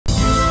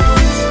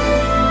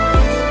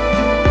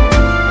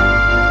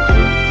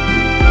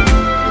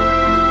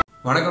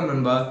வணக்கம்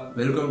நண்பா,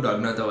 welcome to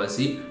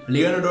அக்ஞாதவாசி.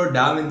 Leonardo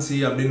டா வின்சி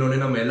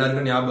அப்படின்னு நம்ம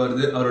எல்லாருக்கும் ஞாபகம்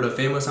வருது. அவரோட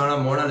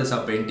ஃபேமஸான மோனாலிசா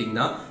பெயிண்டிங்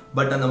தான்.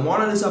 பட் அந்த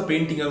மோனாலிசா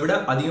பெயிண்டிங்கை விட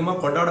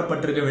அதிகமாக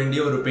கொண்டாடப்பட்டிருக்க வேண்டிய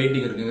ஒரு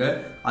பெயிண்டிங் இருக்குங்க.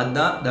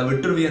 அதுதான் த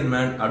விட்ருவியன்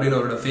மேன் அப்படின்னு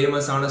அவரோட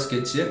ஃபேமஸான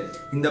ஸ்கெட்சு.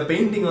 இந்த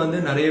பெயிண்டிங்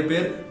நிறைய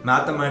பேர்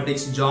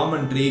mathematics,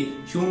 geometry,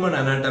 human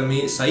anatomy,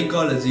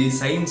 psychology,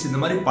 science இந்த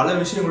மாதிரி பல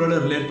விஷயங்களோட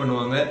ரிலேட்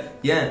பண்ணுவாங்க.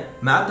 ஏன்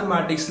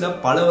மேத்தமேட்டிக்ஸ்ல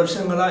பல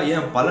வருஷங்களா,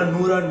 ஏன் பல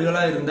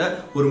நூறாண்டுகளா இருந்த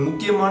ஒரு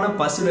முக்கியமான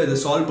பசில் இது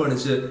சால்வ்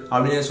பண்ணுச்சு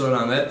அப்படின்னு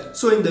சொல்றாங்க.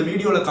 ஸோ இந்த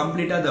வீடியோல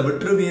கம்ப்ளீட்டா த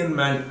விட்ருவியன்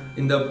மேன்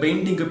இந்த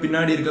பெயிண்டிங்க்கு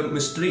பின்னாடி இருக்க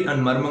மிஸ்ட்ரி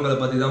அண்ட் மர்மங்களை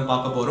பத்தி தான்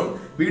பார்க்க போறோம்.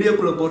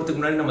 வீடியோக்குள்ள போறதுக்கு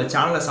முன்னாடி நம்ம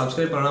சேனலை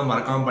சப்ஸ்கிரைப் பண்ணலாம்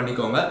மறக்காம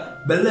பண்ணிக்கோங்க.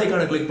 பெல்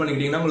ஐக்கானை கிளிக்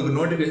பண்ணிக்கிட்டீங்கன்னா உங்களுக்கு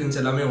நோட்டிபிகேஷன்ஸ்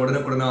எல்லாமே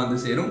உடனுக்குடனே வந்து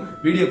சேரும்.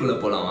 வீடியோக்குள்ள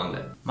போலாம் வாங்க.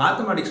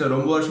 மேத்தமேட்டிக்ஸ்ல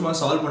ரொம்ப வருஷமா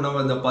சால்வ் பண்ண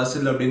வந்த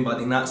பசில் அப்படின்னு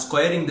பாத்தீங்கன்னா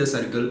ஸ்கொயரிங் த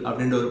சர்க்கிள்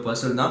அப்படின்ற ஒரு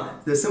பசில் தான்.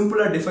 இதை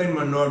சிம்பிளா டிஃபைன்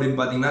பண்ணோம் அப்படின்னு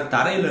பாத்தீங்கன்னா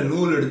தரையில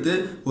நூல் எடுத்து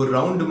ஒரு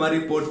ரவுண்டு மாதிரி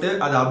போட்டு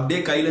அதை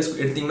அப்படியே கையில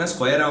எடுத்தீங்கன்னா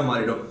ஸ்கொயரா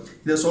மாறிடும்.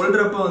 இதை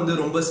சொல்றப்ப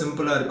ரொம்ப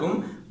சிம்பிளா இருக்கும்.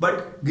 பட்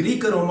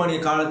கிரீக்க ரோமானிய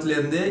காலத்துல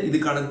இருந்து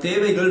இதுக்கான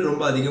தேவைகள்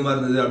ரொம்ப அதிகமா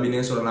இருந்தது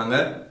அப்படின்னே சொல்லலாங்க.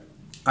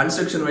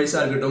 கன்ஸ்ட்ரக்ஷன் வைஸா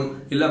இருக்கட்டும்,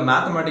 இல்ல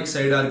மேத்தமேட்டிக்ஸ்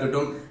சைடா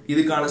இருக்கட்டும்,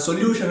 இதுக்கான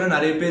சொல்யூஷனை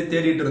நிறைய பேர்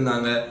தேடிட்டு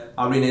இருந்தாங்க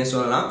அப்படின்னே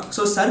சொல்லலாம்.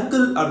 ஸோ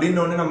சர்க்கிள்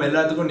அப்படின்னு நம்ம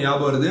எல்லாத்துக்கும்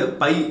ஞாபகம் வருது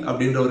பை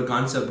அப்படின்ற ஒரு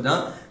கான்செப்ட்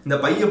தான். இந்த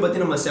பையை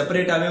பத்தி நம்ம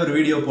செப்பரேட்டாவே ஒரு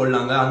வீடியோ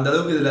போடலாங்க. அந்த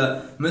அளவுக்கு இதுல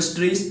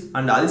மிஸ்ட்ரீஸ்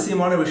அண்ட்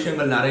அதிசயமான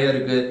விஷயங்கள் நிறைய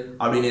இருக்கு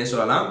அப்படின்னே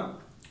சொல்லலாம்.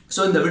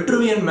 ஸோ இந்த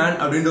விட்ருவியன் மேன்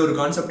அப்படின்ற ஒரு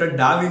கான்செப்டை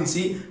டா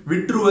வின்சி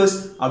விட்ருவஸ்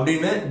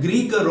அப்படின்னு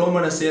கிரீக்க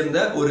ரோமனை சேர்ந்த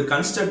ஒரு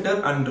கன்ஸ்ட்ரக்டர்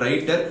அண்ட்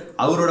ரைட்டர்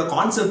அவரோட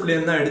கான்செப்ட்ல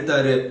இருந்து தான்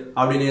எடுத்தாரு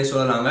அப்படின்னே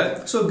சொல்லலாங்க.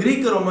 ஸோ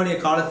கிரீக்க ரோமானிய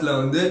காலத்துல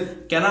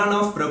கெனான்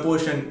ஆஃப்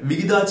ப்ரொபோர்ஷன்,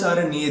 விகிதாச்சார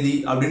நியதி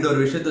அப்படின்ற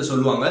ஒரு விஷயத்த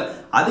சொல்லுவாங்க.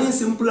 அதையும்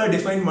சிம்பிளா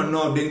டிஃபைன்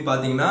பண்ணோம் அப்படின்னு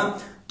பாத்தீங்கன்னா,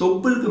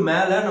 தொப்புளுக்கு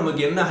மேல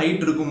நமக்கு என்ன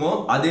ஹைட் இருக்குமோ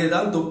அதே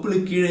தான்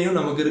தொப்புளுக்கு கீழேயும்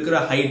நமக்கு இருக்கிற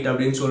ஹைட்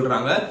அப்படின்னு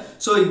சொல்றாங்க.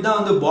 ஸோ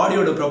இதுதான்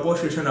பாடியோட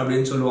ப்ரொபோர்ஷன்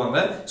அப்படின்னு சொல்லுவாங்க.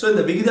 ஸோ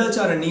இந்த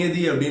விகிதாச்சார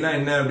நியதி அப்படின்னா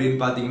என்ன அப்படின்னு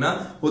பாத்தீங்கன்னா,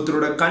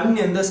 ஒருத்தரோட கண்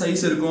எந்த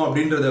சைஸ் இருக்கும்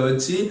அப்படின்றத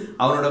வச்சு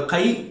அவனோட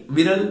கை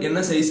விரல் என்ன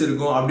சைஸ்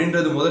இருக்கும்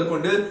அப்படின்றது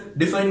முதற்கொண்டு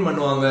டிஃபைன்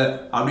பண்ணுவாங்க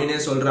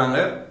அப்படின்னே சொல்றாங்க.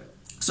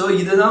 ஸோ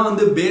இதுதான்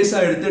பேஸா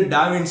எடுத்து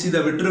டா வின்சி த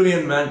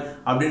விட்ருவியன் மேன்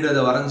அப்படின்றத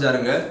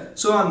வரைஞ்சாருங்க.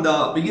 ஸோ அந்த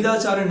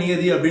விகிதாச்சார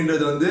நியதி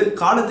அப்படின்றது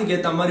காலத்துக்கு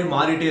ஏற்ற மாதிரி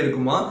மாறிட்டே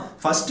இருக்குமா.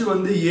 ஃபர்ஸ்ட்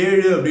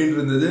 7 அப்படின்னு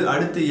இருந்தது,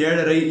 அடுத்து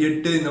 7.5,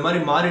 8 இந்த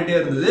மாதிரி மாறிட்டே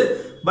இருந்தது.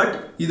 பட்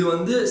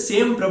இது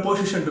சேம்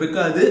ப்ரொபோர்ஷன்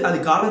இருக்காது, அது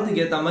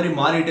காலத்துக்கு ஏற்ற மாதிரி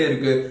மாறிட்டே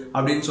இருக்கு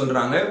அப்படின்னு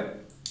சொல்றாங்க.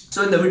 ஸோ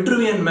இந்த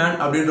விட்ருவியன் மேன்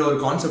அப்படின்ற ஒரு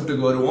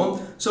கான்செப்டுக்கு வருவோம்.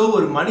 ஸோ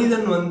ஒரு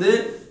மனிதன்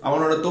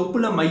அவனோட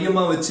தொப்புல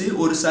மையமா வச்சு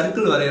ஒரு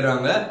சர்க்கிள்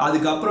வரைகிறாங்க.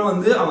 அதுக்கப்புறம்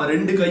அவன்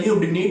 2 கையும்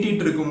இப்படி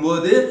நீட்டிட்டு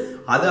இருக்கும்போது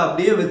அதை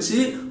அப்படியே வச்சு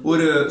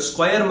ஒரு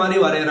ஸ்கொயர் மாதிரி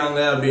வரைகிறாங்க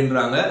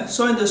அப்படின்றாங்க.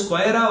 ஸோ இந்த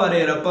ஸ்கொயரா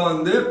வரைகிறப்ப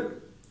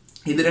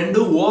இது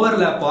ரெண்டும்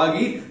ஓவர்லேப்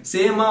ஆகி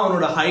சேமா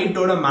அவனோட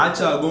ஹைட்டோட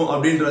மேட்ச் ஆகும்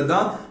அப்படின்றது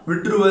தான்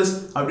விட்ருவஸ்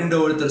அப்படின்ற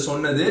ஒருத்தர்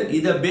சொன்னது.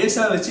 இதை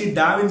பேஸா வச்சு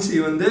டா வின்சி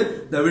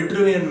த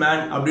விட்ருவியன்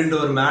மேன் அப்படின்ற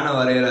ஒரு மேனை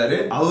வரைகிறாரு.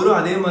 அவரும்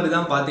அதே மாதிரி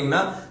தான்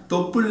பாத்தீங்கன்னா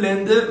தொப்புல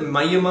இருந்து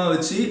மையமா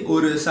வச்சு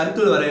ஒரு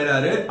சர்க்கிள்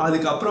வரைகிறாரு.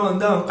 அதுக்கப்புறம்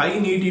அவன் கை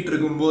நீட்டிட்டு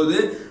இருக்கும்போது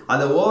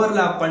அதை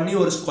ஓவர்லேப் பண்ணி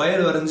ஒரு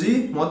ஸ்கொயர் வரைஞ்சி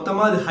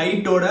மொத்தமா அது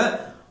ஹைட்டோட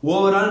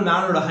ஓவரால்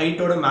மேனோட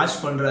ஹைட்டோட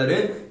மேட்ச் பண்றாரு.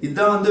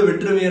 இதுதான்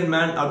விட்ருவியன்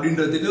மேன்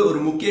அப்படின்றதுக்கு ஒரு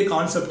முக்கிய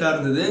கான்செப்டா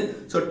இருந்தது.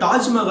 ஸோ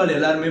தாஜ்மஹால்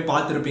எல்லாருமே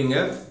பார்த்துருப்பீங்க.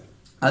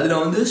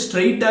 அதுல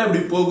ஸ்ட்ரைட்டா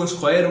இப்படி போகும்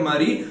ஸ்கொயர்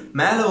மாதிரி,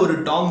 மேல ஒரு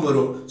டாம்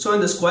வரும். ஸோ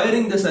இந்த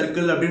ஸ்கொயரிங் த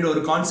சர்க்கிள் அப்படின்ற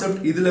ஒரு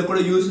கான்செப்ட் இதுல கூட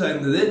யூஸ்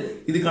ஆயிருந்தது.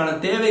 இதுக்கான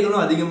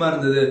தேவைகளும் அதிகமா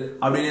இருந்தது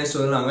அப்படின்னே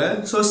சொல்றாங்க.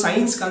 ஸோ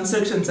சயின்ஸ்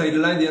கன்ஸ்ட்ரக்ஷன்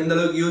சைட்லாம் இது எந்த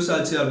அளவுக்கு யூஸ்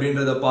ஆச்சு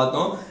அப்படின்றத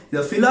பார்த்தோம்.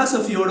 இதை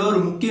பிலாசபியோட ஒரு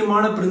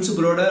முக்கியமான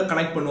பிரின்சிபலோட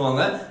கனெக்ட்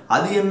பண்ணுவாங்க.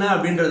 அது என்ன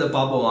அப்படின்றத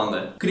பார்ப்போம் வாங்க.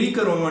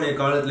 கிரீக்க ரோமானிய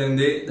காலத்துல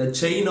இருந்து the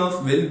chain of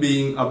well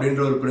being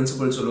அப்படின்ற ஒரு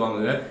பிரின்சிபல்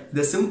சொல்லுவாங்க.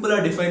 இதை சிம்பிளா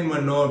டிஃபைன்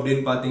பண்ணோம்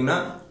அப்படின்னு பாத்தீங்கன்னா,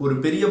 ஒரு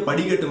பெரிய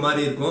படிக்கட்டு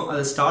மாதிரி இருக்கும்.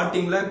 அது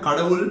ஸ்டார்டிங்ல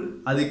கடவுள்,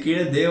 அது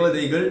கீழே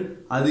தேவதைகள்,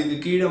 அதுக்கு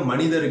கீழே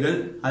மனிதர்கள்,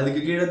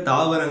 அதுக்கு கீழே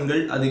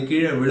தாவரங்கள், அது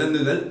கீழே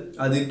விலங்குகள்,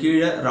 அது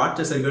கீழே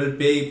ராட்சசர்கள்,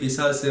 பேய்,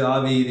 பிசாசு,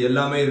 ஆவி, இது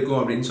எல்லாமே இருக்கும்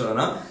அப்படின்னு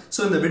சொல்லலாம்.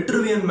 ஸோ இந்த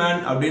விட்ருவியன்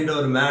மேன் அப்படின்ற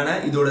ஒரு மேனை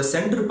இதோட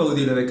சென்டர்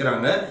பகுதியில்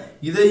வைக்கிறாங்க.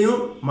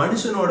 இதையும்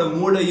மனுஷனோட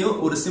மூளையும்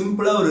ஒரு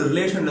சிம்பிளா ஒரு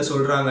ரிலேஷன்ல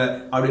சொல்றாங்க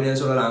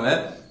அப்படின்னு சொல்லலாங்க.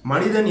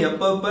 மனிதன்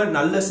எப்பப்ப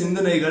நல்ல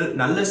சிந்தனைகள்,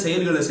 நல்ல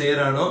செயல்களை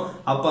செய்யறானோ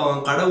அப்ப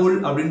அவன் கடவுள்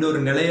அப்படின்ற ஒரு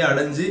நிலையை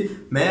அடைஞ்சு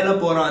மேல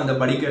போறான் அந்த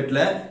படிக்கட்டுல.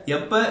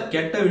 எப்ப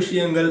கெட்ட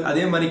விஷயங்கள்,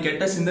 அதே மாதிரி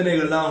கெட்ட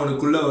சிந்தனைகள்லாம்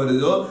அவனுக்குள்ள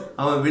வருதோ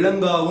அவன்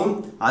விலங்காவும்,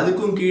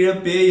 அதுக்கும் கீழே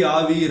பேய்,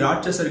 ஆவி,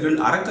 ராட்சசர்கள்,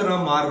 அரக்கனா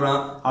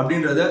மாறுறான்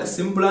அப்படின்றத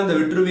சிம்பிளா இந்த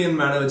விட்ருவியன்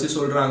மேனை வச்சு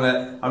சொல்றாங்க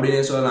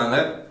அப்படின்னு சொல்லலாங்க.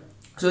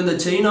 ஸோ இந்த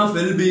செயின் ஆஃப்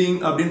வெல் பீயிங்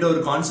அப்படின்ற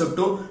ஒரு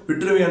கான்செப்டும்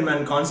விட்ருவியன்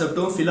மேன்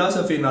கான்செப்டும்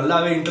பிலாசபி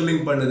நல்லாவே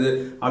இன்டர்லிங்க் பண்ணுது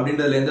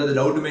அப்படின்றதுல எந்த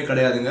டவுட்டுமே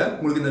கிடையாதுங்க.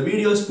 உங்களுக்கு இந்த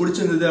வீடியோஸ்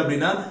பிடிச்சிருந்தது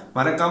அப்படின்னா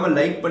மறக்காம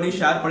லைக் பண்ணி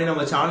ஷேர் பண்ணி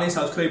நம்ம சேனலையும்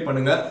சப்ஸ்கிரைப்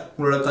பண்ணுங்க.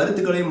 உங்களோட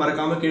கருத்துக்களையும்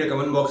மறக்காம கீழே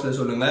கமெண்ட் பாக்ஸ்ல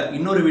சொல்லுங்க.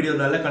 இன்னொரு வீடியோ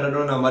நல்ல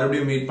கண்டென்ட்டோட நான்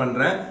மறுபடியும் மீட்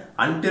பண்றேன்.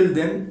 Until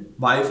then,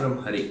 bye from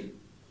Hari.